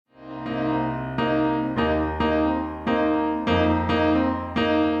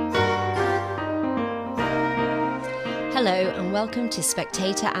welcome to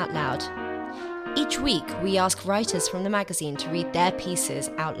Spectator Out Loud. Each week, we ask writers from the magazine to read their pieces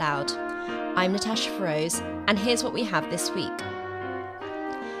out loud. I'm Natasha Feroz, and here's what we have this week.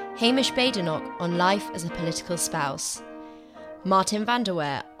 Hamish Badenoch on life as a political spouse. Martin van der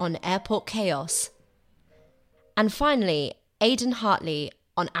Weer on airport chaos. And finally, Aidan Hartley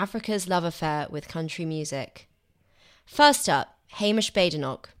on Africa's love affair with country music. First up, Hamish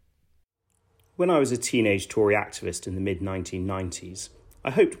Badenoch. When I was a teenage Tory activist in the mid-1990s,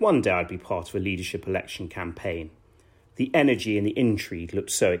 I hoped one day I'd be part of a leadership election campaign. The energy and the intrigue looked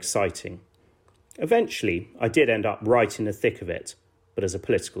so exciting. Eventually, I did end up right in the thick of it, but as a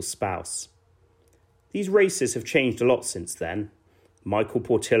political spouse. These races have changed a lot since then. Michael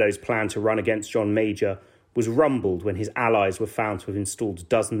Portillo's plan to run against John Major was rumbled when his allies were found to have installed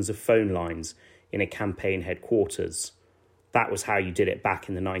dozens of phone lines in a campaign headquarters. That was how you did it back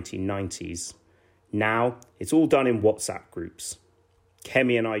in the 1990s. Now, it's all done in WhatsApp groups.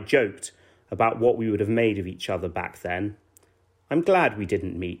 Kemi and I joked about what we would have made of each other back then. I'm glad we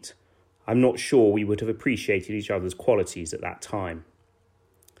didn't meet. I'm not sure we would have appreciated each other's qualities at that time.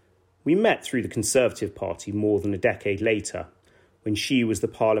 We met through the Conservative Party more than a decade later, when she was the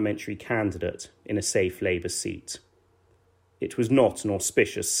parliamentary candidate in a safe Labour seat. It was not an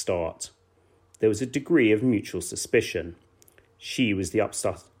auspicious start. There was a degree of mutual suspicion. She was the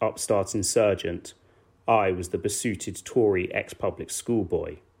upstart insurgent. I was the besooted Tory ex-public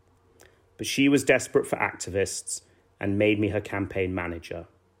schoolboy. But she was desperate for activists and made me her campaign manager.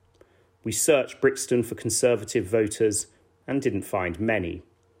 We searched Brixton for Conservative voters and didn't find many,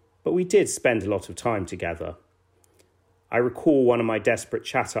 but we did spend a lot of time together. I recall one of my desperate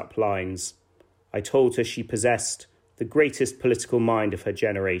chat-up lines. I told her she possessed the greatest political mind of her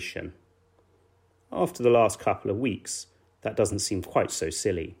generation. After the last couple of weeks, that doesn't seem quite so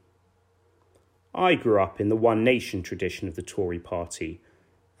silly. I grew up in the One Nation tradition of the Tory party,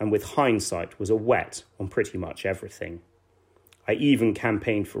 and with hindsight was a wet on pretty much everything. I even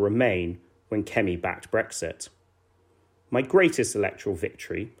campaigned for Remain when Kemi backed Brexit. My greatest electoral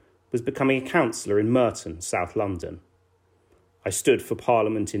victory was becoming a councillor in Merton, South London. I stood for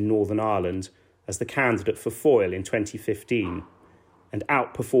Parliament in Northern Ireland as the candidate for Foyle in 2015 and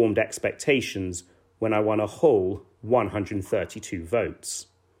outperformed expectations when I won a whole 132 votes.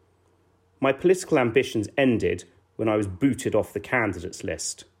 My political ambitions ended when I was booted off the candidates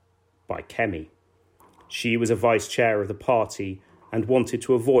list by Kemi. She was a vice chair of the party and wanted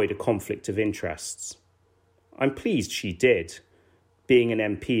to avoid a conflict of interests. I'm pleased she did. Being an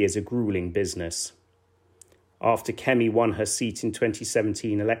MP is a gruelling business. After Kemi won her seat in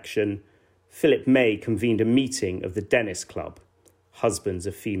 2017 election, Philip May convened a meeting of the Dennis Club, husbands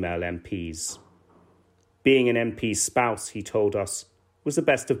of female MPs. Being an MP's spouse, he told us, was the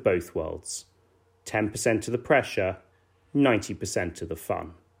best of both worlds. 10% of the pressure, 90% of the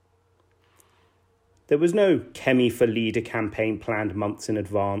fun. There was no Kemi for Leader campaign planned months in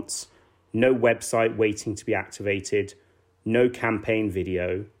advance, no website waiting to be activated, no campaign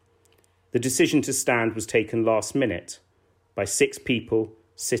video. The decision to stand was taken last minute by 6 people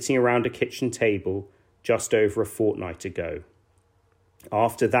sitting around a kitchen table just over a fortnight ago.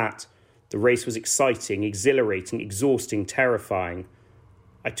 After that, the race was exciting, exhilarating, exhausting, terrifying.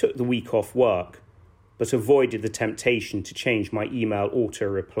 I took the week off work, but avoided the temptation to change my email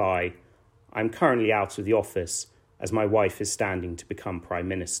auto-reply. I'm currently out of the office as my wife is standing to become Prime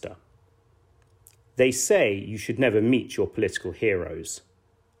Minister. They say you should never meet your political heroes.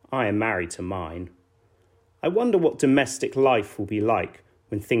 I am married to mine. I wonder what domestic life will be like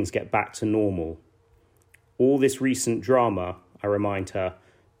when things get back to normal. All this recent drama, I remind her,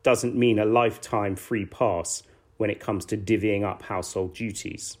 doesn't mean a lifetime free pass when it comes to divvying up household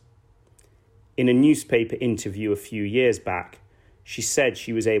duties. In a newspaper interview a few years back, she said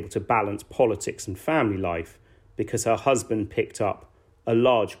she was able to balance politics and family life because her husband picked up a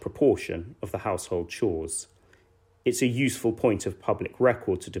large proportion of the household chores. It's a useful point of public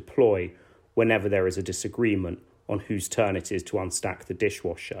record to deploy whenever there is a disagreement on whose turn it is to unstack the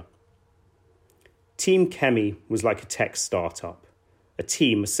dishwasher. Team Kemi was like a tech startup, a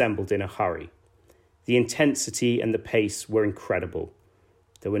team assembled in a hurry. The intensity and the pace were incredible.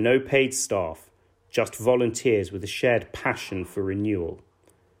 There were no paid staff, just volunteers with a shared passion for renewal.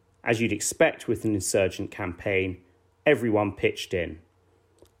 As you'd expect with an insurgent campaign, everyone pitched in.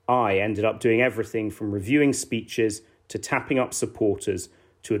 I ended up doing everything from reviewing speeches to tapping up supporters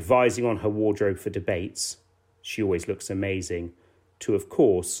to advising on her wardrobe for debates. She always looks amazing. To, of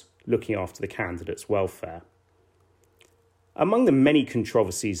course, looking after the candidate's welfare. Among the many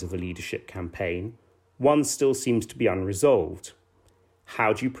controversies of the leadership campaign, one still seems to be unresolved.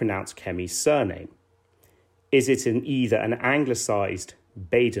 How do you pronounce Kemi's surname? Is it either an anglicised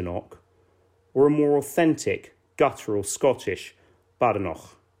Badenoch or a more authentic, guttural Scottish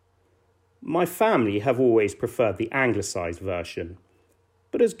Badenoch? My family have always preferred the anglicised version,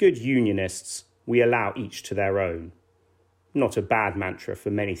 but as good unionists, we allow each to their own. Not a bad mantra for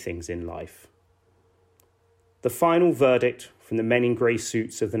many things in life. The final verdict from the men in grey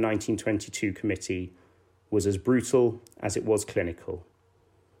suits of the 1922 committee was as brutal as it was clinical.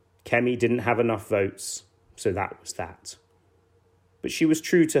 Kemi didn't have enough votes, so that was that. But she was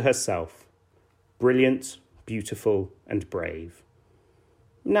true to herself, brilliant, beautiful, and brave.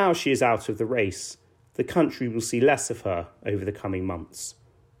 Now she is out of the race. The country will see less of her over the coming months,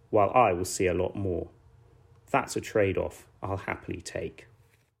 while I will see a lot more. That's a trade-off I'll happily take.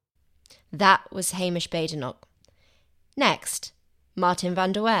 That was Hamish Badenoch. Next, Martin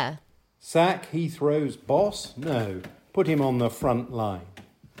van der Weyer. Sack Heathrow's boss? No, put him on the front line.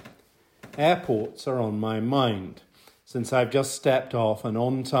 Airports are on my mind, since I've just stepped off an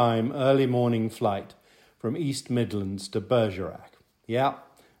on-time early morning flight from East Midlands to Bergerac. Yep,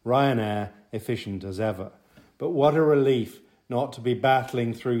 Ryanair, efficient as ever. But what a relief not to be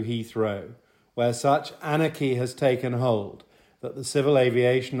battling through Heathrow, where such anarchy has taken hold that the Civil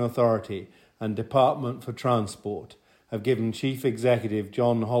Aviation Authority and Department for Transport have given Chief Executive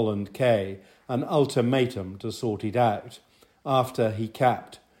John Holland Kay an ultimatum to sort it out after he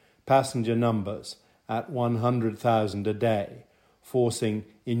capped passenger numbers at 100,000 a day, forcing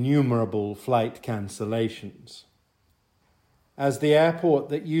innumerable flight cancellations. As the airport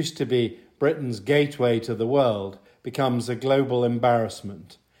that used to be Britain's gateway to the world becomes a global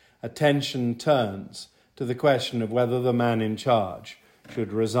embarrassment, attention turns to the question of whether the man in charge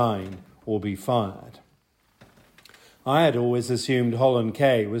should resign or be fired. I had always assumed Holland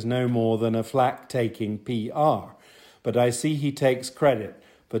Kay was no more than a flack-taking PR, but I see he takes credit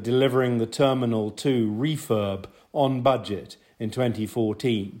for delivering the Terminal 2 refurb on budget in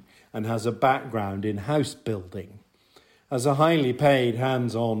 2014 and has a background in house building. As a highly paid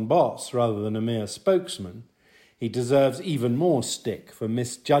hands-on boss rather than a mere spokesman, he deserves even more stick for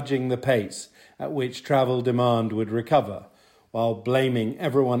misjudging the pace at which travel demand would recover, while blaming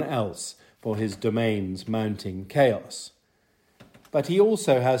everyone else for his domain's mounting chaos. But he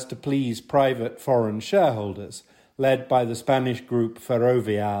also has to please private foreign shareholders, led by the Spanish group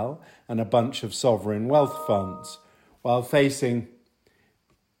Ferrovial and a bunch of sovereign wealth funds, while facing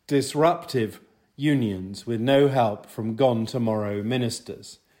disruptive unions with no help from gone-tomorrow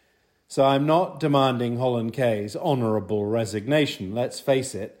ministers. So I'm not demanding Holland Kay's honourable resignation. Let's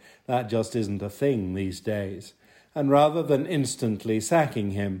face it, that just isn't a thing these days. And rather than instantly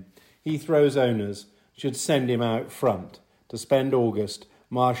sacking him, Heathrow's owners should send him out front to spend August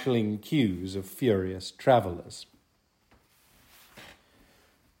marshalling queues of furious travellers.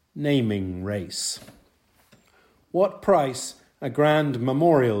 Naming race. What price a grand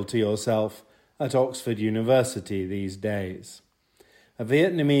memorial to yourself at Oxford University these days? A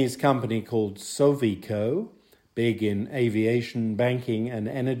Vietnamese company called Sovico, big in aviation, banking and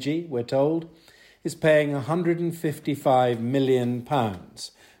energy, we're told, is paying £155 million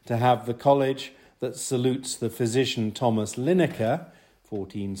to have the college that salutes the physician Thomas Linacre,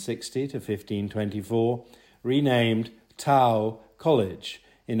 1460 to 1524, renamed Tao College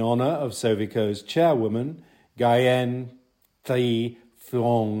in honour of Sovico's chairwoman, Nguyen Thi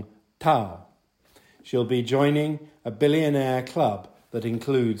Phuong Tao. She'll be joining a billionaire club that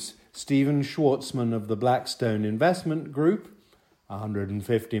includes Stephen Schwarzman of the Blackstone Investment Group,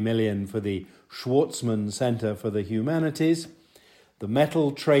 $150 million for the Schwarzman Centre for the Humanities, the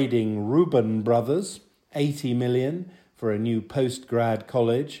metal-trading Reuben Brothers, $80 million for a new post-grad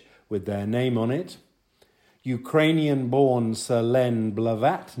college with their name on it, Ukrainian-born Sir Len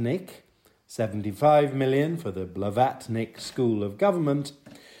Blavatnik, $75 million for the Blavatnik School of Government,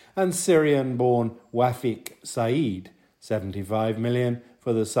 and Syrian-born Wafik Saeed, $75 million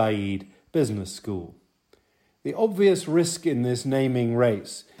for the Saeed Business School. The obvious risk in this naming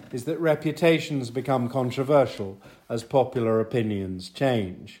race is that reputations become controversial as popular opinions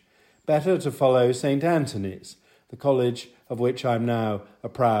change. Better to follow St. Anthony's, the college of which I'm now a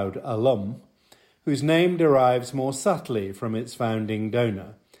proud alum, whose name derives more subtly from its founding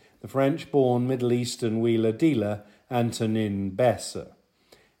donor, the French-born Middle Eastern wheeler-dealer Antonin Besser,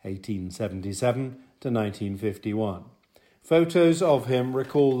 1877 to 1951. Photos of him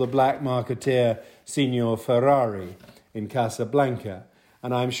recall the black marketeer Signor Ferrari in Casablanca,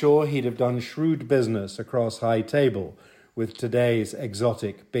 and I'm sure he'd have done shrewd business across high table with today's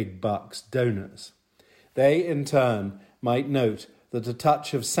exotic big bucks donors. They, in turn, might note that a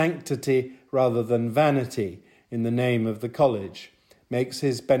touch of sanctity rather than vanity in the name of the college makes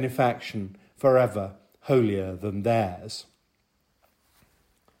his benefaction forever holier than theirs.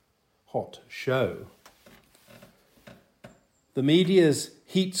 Hot show. The media's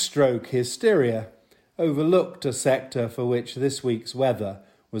heatstroke hysteria overlooked a sector for which this week's weather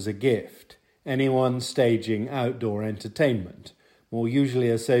was a gift. Anyone staging outdoor entertainment, more usually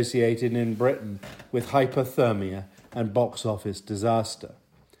associated in Britain with hypothermia and box office disaster.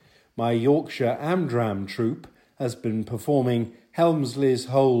 My Yorkshire Amdram troupe has been performing Helmsley's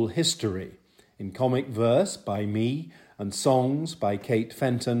Whole History in comic verse by me and songs by Kate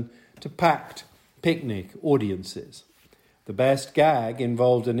Fenton to packed picnic audiences. The best gag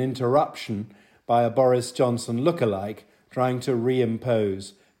involved an interruption by a Boris Johnson lookalike trying to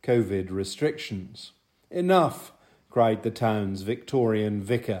reimpose COVID restrictions. "Enough," cried the town's Victorian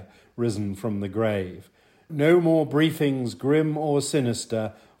vicar, risen from the grave. "No more briefings grim or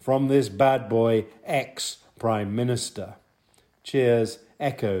sinister from this bad boy ex-Prime Minister." Cheers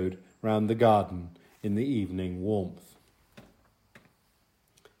echoed round the garden in the evening warmth.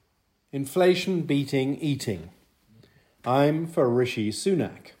 Inflation beating eating. I'm for Rishi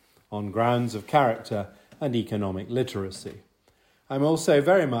Sunak on grounds of character and economic literacy. I'm also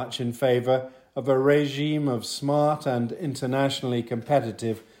very much in favour of a regime of smart and internationally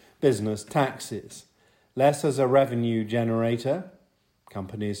competitive business taxes, less as a revenue generator —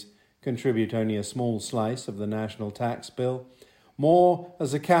 companies contribute only a small slice of the national tax bill — more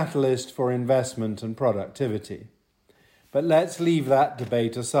as a catalyst for investment and productivity. But let's leave that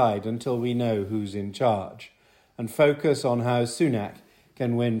debate aside until we know who's in charge, and focus on how Sunak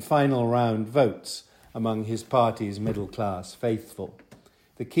can win final round votes among his party's middle-class faithful.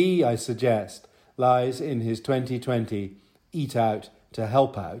 The key, I suggest, lies in his 2020 Eat Out to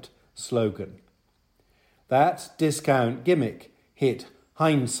Help Out slogan. That discount gimmick hit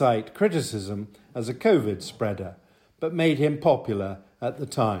hindsight criticism as a COVID spreader, but made him popular at the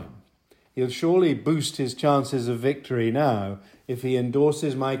time. He'll surely boost his chances of victory now if he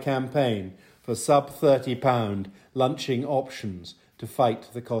endorses my campaign for sub-£30 lunching options to fight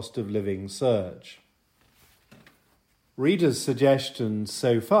the cost of living surge. Readers' suggestions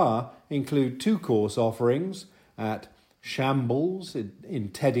so far include 2-course offerings at Shambles in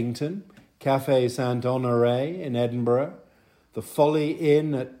Teddington, Café Saint-Honoré in Edinburgh, the Folly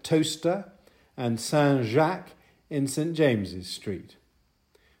Inn at Toaster, and Saint-Jacques in St James's Street.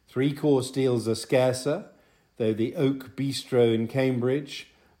 3-course deals are scarcer, though the Oak Bistro in Cambridge,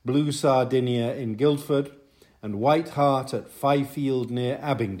 Blue Sardinia in Guildford, and White Hart at Fifield near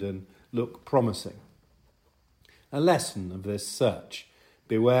Abingdon look promising. A lesson of this search: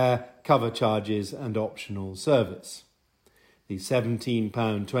 beware cover charges and optional service. The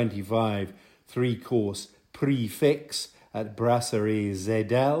 £17.25 3-course prix-fixe at Brasserie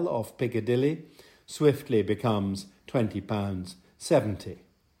Zedel off Piccadilly swiftly becomes £20.70.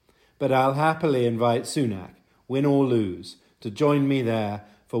 But I'll happily invite Sunak, win or lose, to join me there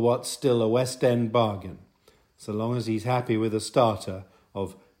for what's still a West End bargain, so long as he's happy with a starter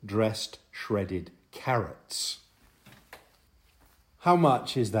of dressed shredded carrots. How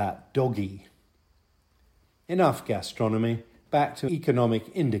much is that doggy? Enough gastronomy, back to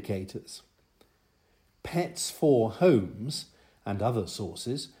economic indicators. Pets for Homes and other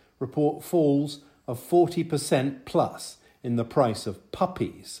sources report falls of 40% plus in the price of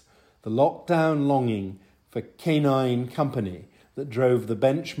puppies, the lockdown longing for canine company that drove the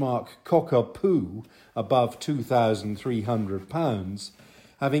benchmark cockapoo above £2,300,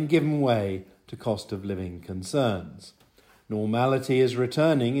 having given way to cost of living concerns. Normality is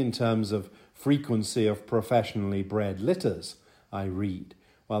returning in terms of frequency of professionally bred litters, I read,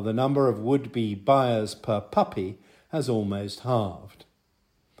 while the number of would-be buyers per puppy has almost halved.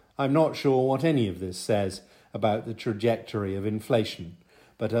 I'm not sure what any of this says about the trajectory of inflation,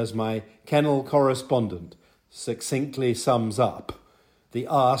 but as my kennel correspondent succinctly sums up, the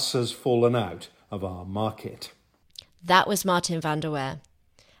arse has fallen out of our market. That was Martin van der Weer.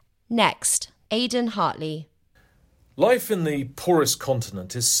 Next, Aidan Hartley. Life in the poorest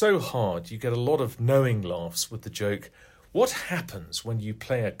continent is so hard you get a lot of knowing laughs with the joke, what happens when you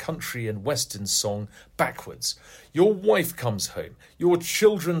play a country and western song backwards? Your wife comes home, your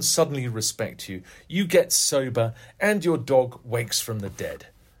children suddenly respect you, you get sober, and your dog wakes from the dead.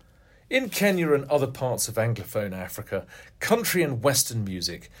 In Kenya and other parts of Anglophone Africa, country and western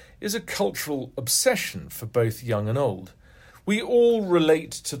music is a cultural obsession for both young and old. We all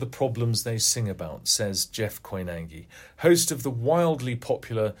relate to the problems they sing about, says Jeff Koinange, host of the wildly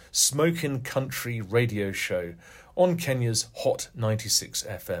popular Smokin' Country radio show on Kenya's Hot 96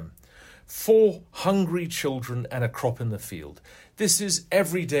 FM. 4 hungry children and a crop in the field. This is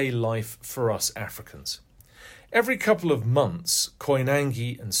everyday life for us Africans. Every couple of months,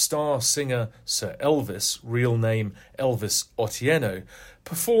 Koinange and star singer Sir Elvis, real name Elvis Otieno,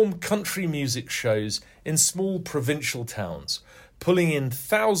 perform country music shows in small provincial towns, pulling in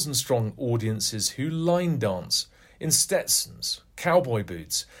thousand-strong audiences who line dance in Stetsons, cowboy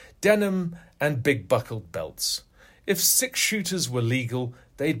boots, denim and big-buckled belts. If 6-shooters were legal,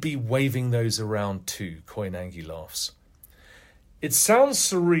 they'd be waving those around too, Koinange laughs. It sounds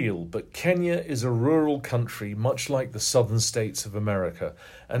surreal, but Kenya is a rural country much like the southern states of America,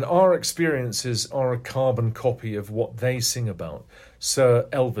 and our experiences are a carbon copy of what they sing about, Sir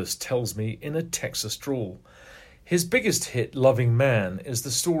Elvis tells me in a Texas drawl. His biggest hit, Loving Man, is the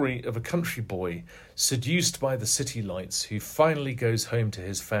story of a country boy seduced by the city lights who finally goes home to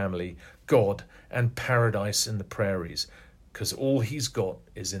his family, God, and paradise in the prairies, because all he's got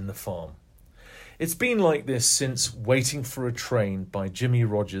is in the farm. It's been like this since Waiting for a Train by Jimmy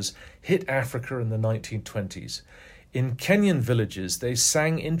Rogers hit Africa in the 1920s. In Kenyan villages, they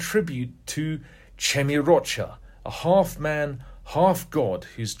sang in tribute to Chemirocha, a half-man, half-god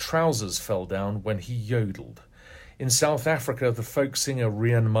whose trousers fell down when he yodeled. In South Africa, the folk singer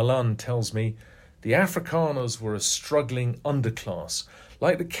Rian Malan tells me, the Afrikaners were a struggling underclass,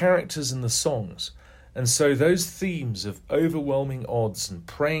 like the characters in the songs, and so those themes of overwhelming odds and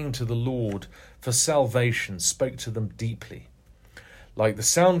praying to the Lord for salvation spoke to them deeply. Like the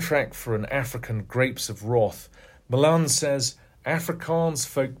soundtrack for an African Grapes of Wrath, Malan says Afrikaans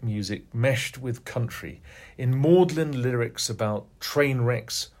folk music meshed with country in maudlin lyrics about train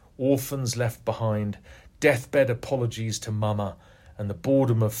wrecks, orphans left behind, deathbed apologies to mama, and the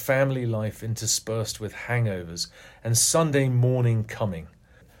boredom of family life interspersed with hangovers and Sunday morning coming.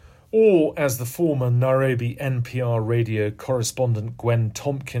 Or, as the former Nairobi NPR radio correspondent Gwen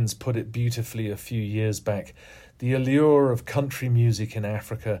Tompkins put it beautifully a few years back, the allure of country music in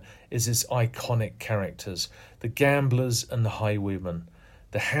Africa is its iconic characters, the gamblers and the highwaymen,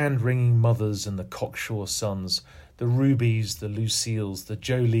 the hand-wringing mothers and the cocksure sons, the Rubies, the Lucille's, the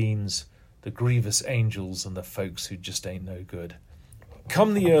Jolenes, the grievous angels and the folks who just ain't no good.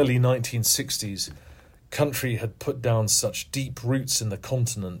 Come the early 1960s, country had put down such deep roots in the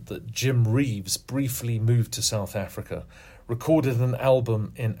continent that Jim Reeves briefly moved to South Africa, recorded an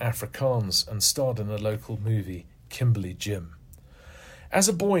album in Afrikaans and starred in a local movie, Kimberly Jim. As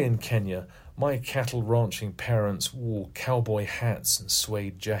a boy in Kenya, my cattle ranching parents wore cowboy hats and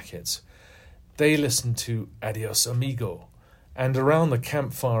suede jackets. They listened to Adios Amigo, and around the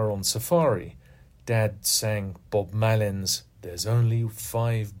campfire on safari, Dad sang Bob Malin's There's Only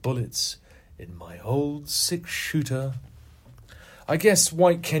 5 Bullets in My Old 6-Shooter. I guess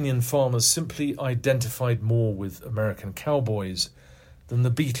white Kenyan farmers simply identified more with American cowboys than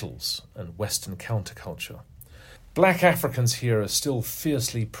the Beatles and Western counterculture. Black Africans here are still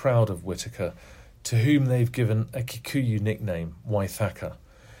fiercely proud of Whitaker, to whom they've given a Kikuyu nickname, Waithaka.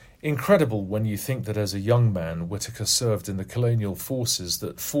 Incredible when you think that as a young man, Whitaker served in the colonial forces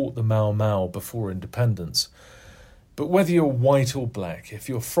that fought the Mau Mau before independence. But whether you're white or black, if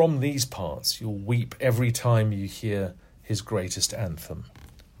you're from these parts, you'll weep every time you hear his greatest anthem.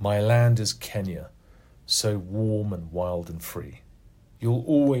 My land is Kenya, so warm and wild and free. You'll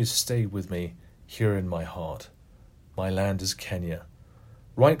always stay with me here in my heart. My land is Kenya.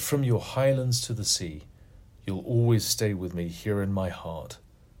 Right from your highlands to the sea, you'll always stay with me here in my heart,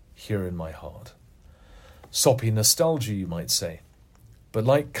 here in my heart. Soppy nostalgia, you might say. But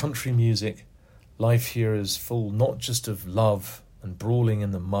like country music, life here is full not just of love and brawling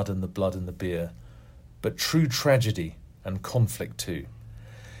in the mud and the blood and the beer, but true tragedy and conflict too.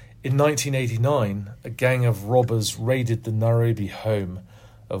 In 1989, a gang of robbers raided the Nairobi home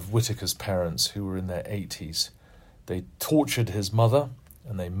of Whitaker's parents, who were in their 80s. They tortured his mother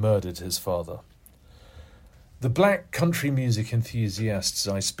and they murdered his father. The black country music enthusiasts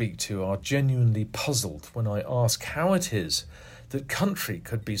I speak to are genuinely puzzled when I ask how it is that country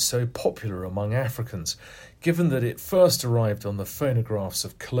could be so popular among Africans, given that it first arrived on the phonographs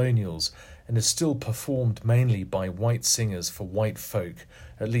of colonials and is still performed mainly by white singers for white folk,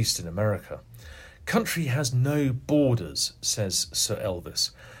 at least in America. Country has no borders, says Sir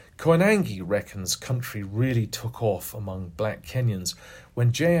Elvis. Koinange reckons country really took off among black Kenyans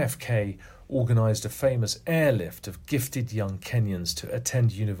when JFK organised a famous airlift of gifted young Kenyans to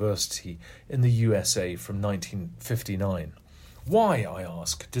attend university in the USA from 1959. Why, I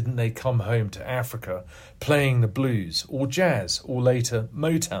ask, didn't they come home to Africa playing the blues or jazz or later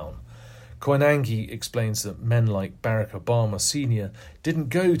Motown? Koinange explains that men like Barack Obama Sr. didn't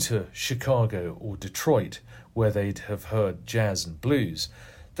go to Chicago or Detroit where they'd have heard jazz and blues.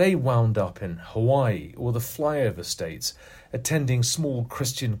 They wound up in Hawaii or the flyover states, attending small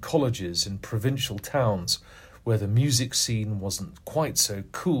Christian colleges in provincial towns where the music scene wasn't quite so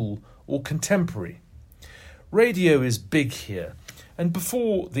cool or contemporary. Radio is big here, and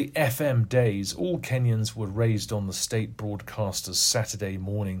before the FM days, all Kenyans were raised on the state broadcaster's Saturday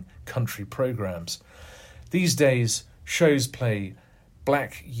morning country programmes. These days, shows play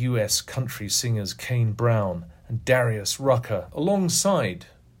black US country singers Kane Brown and Darius Rucker alongside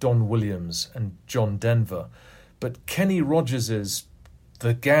Don Williams and John Denver, but Kenny Rogers'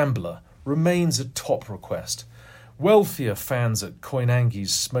 The Gambler remains a top request. Wealthier fans at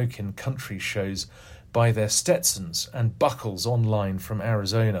Koinange's Smokin' Country shows buy their Stetsons and buckles online from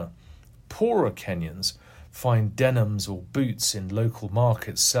Arizona. Poorer Kenyans find denims or boots in local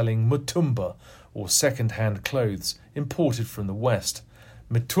markets selling mutumba or second-hand clothes imported from the West.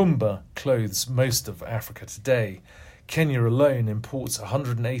 Mutumba clothes most of Africa today. Kenya alone imports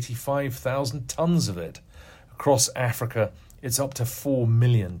 185,000 tonnes of it. Across Africa, it's up to 4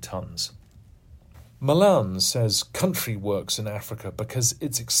 million tonnes. Malan says country works in Africa because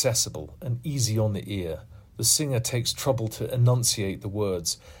it's accessible and easy on the ear. The singer takes trouble to enunciate the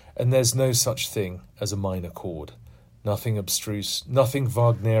words, and there's no such thing as a minor chord. Nothing abstruse, nothing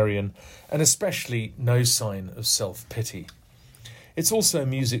Wagnerian, and especially no sign of self-pity. It's also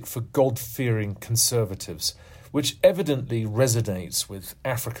music for God-fearing conservatives, which evidently resonates with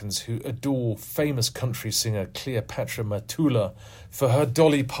Africans who adore famous country singer Cleopatra Matula for her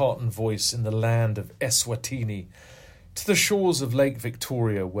Dolly Parton voice in the land of Eswatini, to the shores of Lake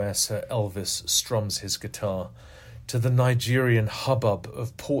Victoria where Sir Elvis strums his guitar, to the Nigerian hubbub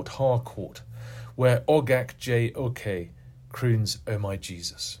of Port Harcourt, where Ogak J. Oke croons "Oh My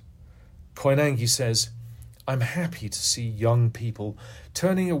Jesus." Koinange says, "I'm happy to see young people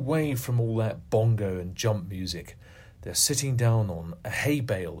turning away from all that bongo and jump music. They're sitting down on a hay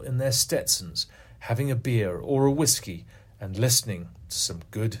bale in their Stetsons, having a beer or a whiskey and listening to some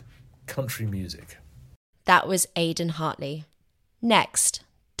good country music." That was Aidan Hartley. Next,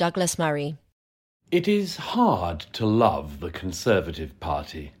 Douglas Murray. It is hard to love the Conservative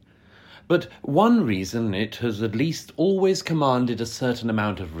Party. But one reason it has at least always commanded a certain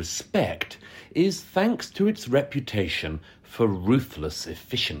amount of respect is thanks to its reputation for ruthless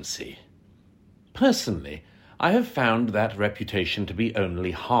efficiency. Personally, I have found that reputation to be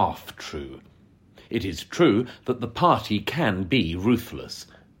only half true. It is true that the party can be ruthless,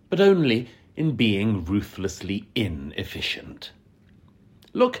 but only in being ruthlessly inefficient.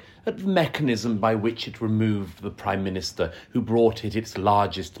 Look at the mechanism by which it removed the Prime Minister who brought it its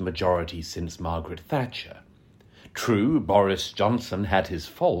largest majority since Margaret Thatcher. True, Boris Johnson had his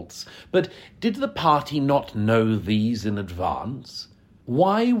faults, but did the party not know these in advance?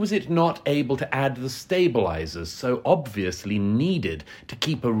 Why was it not able to add the stabilisers so obviously needed to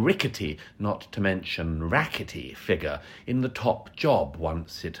keep a rickety, not to mention rackety, figure in the top job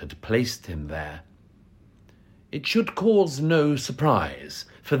once it had placed him there? It should cause no surprise,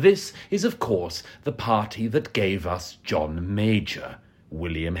 for this is, of course, the party that gave us John Major,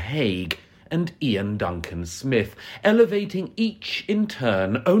 William Hague, and Ian Duncan Smith, elevating each in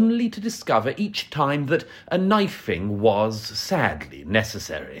turn only to discover each time that a knifing was sadly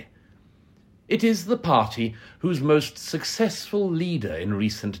necessary. It is the party whose most successful leader in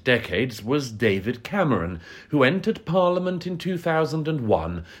recent decades was David Cameron, who entered Parliament in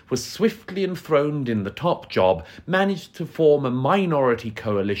 2001, was swiftly enthroned in the top job, managed to form a minority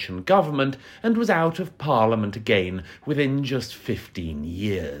coalition government, and was out of Parliament again within just 15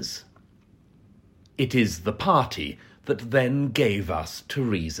 years. It is the party that then gave us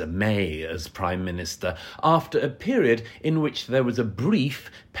Theresa May as Prime Minister, after a period in which there was a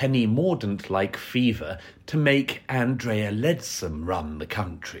brief Penny Mordaunt-like fever to make Andrea Leadsom run the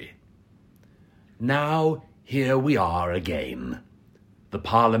country. Now, here we are again. The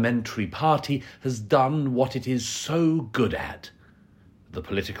parliamentary party has done what it is so good at. The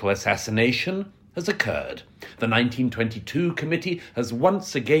political assassination has occurred. The 1922 committee has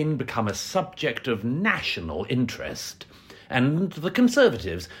once again become a subject of national interest, and the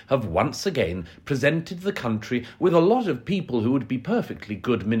Conservatives have once again presented the country with a lot of people who would be perfectly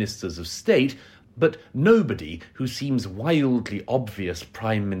good ministers of state, but nobody who seems wildly obvious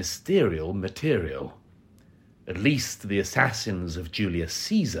prime ministerial material. At least the assassins of Julius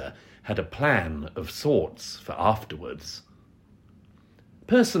Caesar had a plan of sorts for afterwards.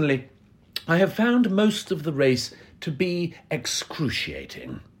 Personally, I have found most of the race to be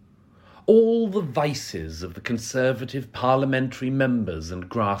excruciating. All the vices of the Conservative parliamentary members and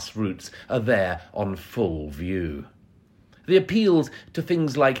grassroots are there on full view. The appeals to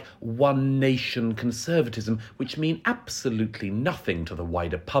things like one-nation conservatism, which mean absolutely nothing to the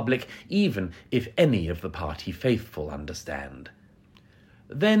wider public, even if any of the party faithful understand.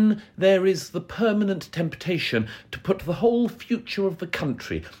 then there is the permanent temptation to put the whole future of the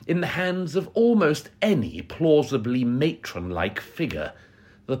country in the hands of almost any plausibly matron-like figure,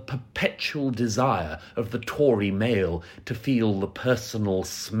 the perpetual desire of the Tory male to feel the personal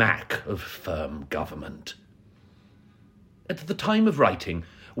smack of firm government. At the time of writing,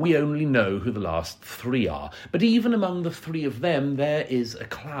 we only know who the last three are, but even among the three of them there is a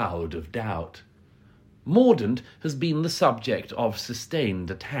cloud of doubt. Mordaunt has been the subject of sustained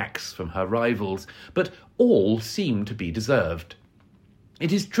attacks from her rivals, but all seem to be deserved.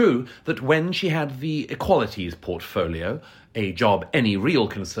 It is true that when she had the Equalities portfolio, a job any real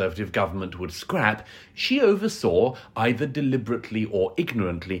Conservative government would scrap, she oversaw, either deliberately or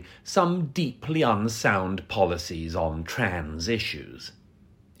ignorantly, some deeply unsound policies on trans issues.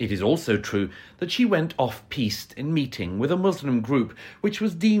 It is also true that she went off-piste in meeting with a Muslim group which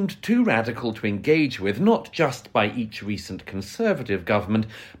was deemed too radical to engage with, not just by each recent Conservative government,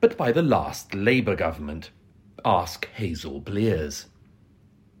 but by the last Labour government. Ask Hazel Blears.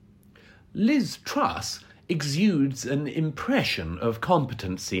 Liz Truss exudes an impression of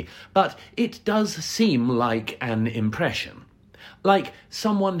competency, but it does seem like an impression. Like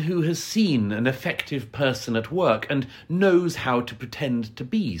someone who has seen an effective person at work and knows how to pretend to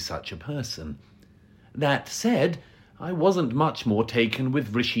be such a person. That said, I wasn't much more taken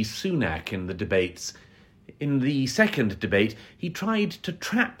with Rishi Sunak in the debates. In the second debate, he tried to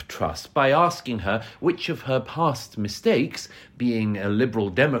trap Truss by asking her which of her past mistakes, being a Liberal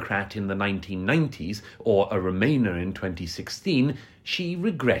Democrat in the 1990s or a Remainer in 2016, she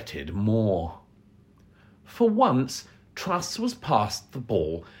regretted more. For once, Truss was past the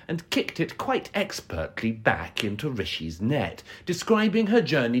ball and kicked it quite expertly back into Rishi's net, describing her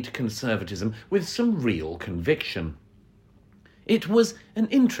journey to Conservatism with some real conviction. It was an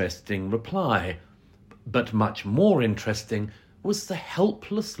interesting reply, but much more interesting was the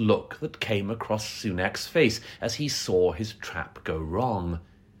helpless look that came across Sunak's face as he saw his trap go wrong.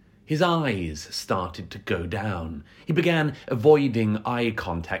 His eyes started to go down. He began avoiding eye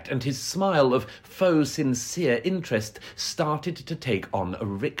contact, and his smile of faux sincere interest started to take on a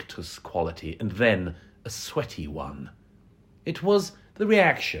rictus quality and then a sweaty one. It was the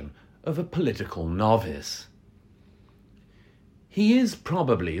reaction of a political novice. He is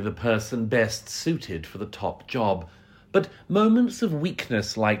probably the person best suited for the top job, but moments of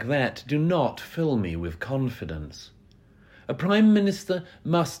weakness like that do not fill me with confidence. A Prime Minister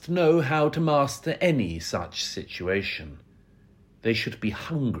must know how to master any such situation. They should be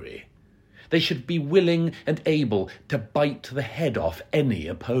hungry. They should be willing and able to bite the head off any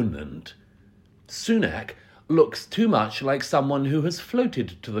opponent. Sunak looks too much like someone who has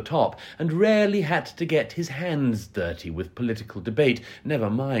floated to the top and rarely had to get his hands dirty with political debate, never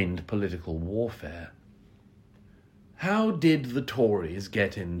mind political warfare. How did the Tories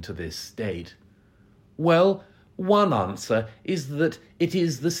get into this state? Well, one answer is that it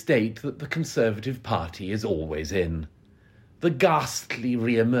is the state that the Conservative Party is always in. The ghastly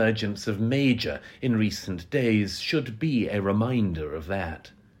re-emergence of Major in recent days should be a reminder of that.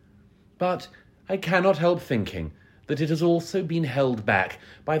 But I cannot help thinking that it has also been held back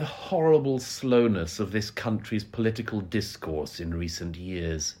by the horrible slowness of this country's political discourse in recent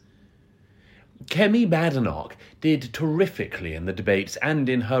years. Kemi Badenoch did terrifically in the debates and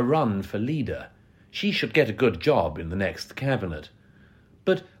in her run for leader. She should get a good job in the next cabinet.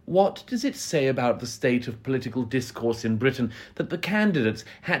 But what does it say about the state of political discourse in Britain that the candidates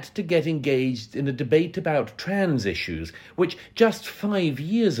had to get engaged in a debate about trans issues, which just 5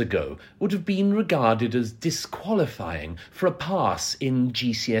 years ago would have been regarded as disqualifying for a pass in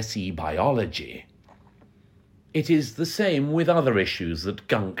GCSE biology? It is the same with other issues that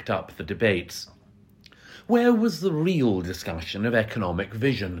gunked up the debates. Where was the real discussion of economic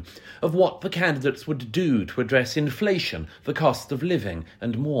vision, of what the candidates would do to address inflation, the cost of living,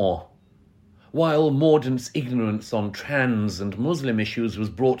 and more? While Mordaunt's ignorance on trans and Muslim issues was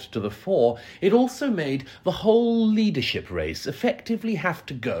brought to the fore, it also made the whole leadership race effectively have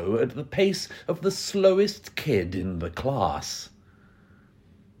to go at the pace of the slowest kid in the class.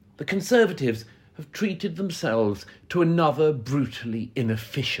 The Conservatives have treated themselves to another brutally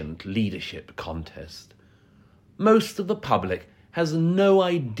inefficient leadership contest. Most of the public has no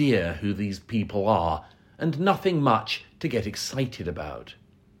idea who these people are and nothing much to get excited about.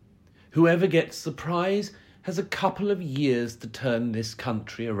 Whoever gets the prize has a couple of years to turn this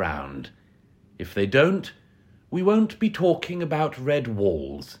country around. If they don't, we won't be talking about red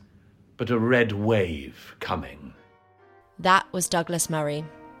walls, but a red wave coming. That was Douglas Murray.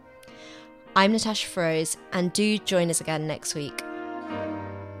 I'm Natasha Feroze, and do join us again next week.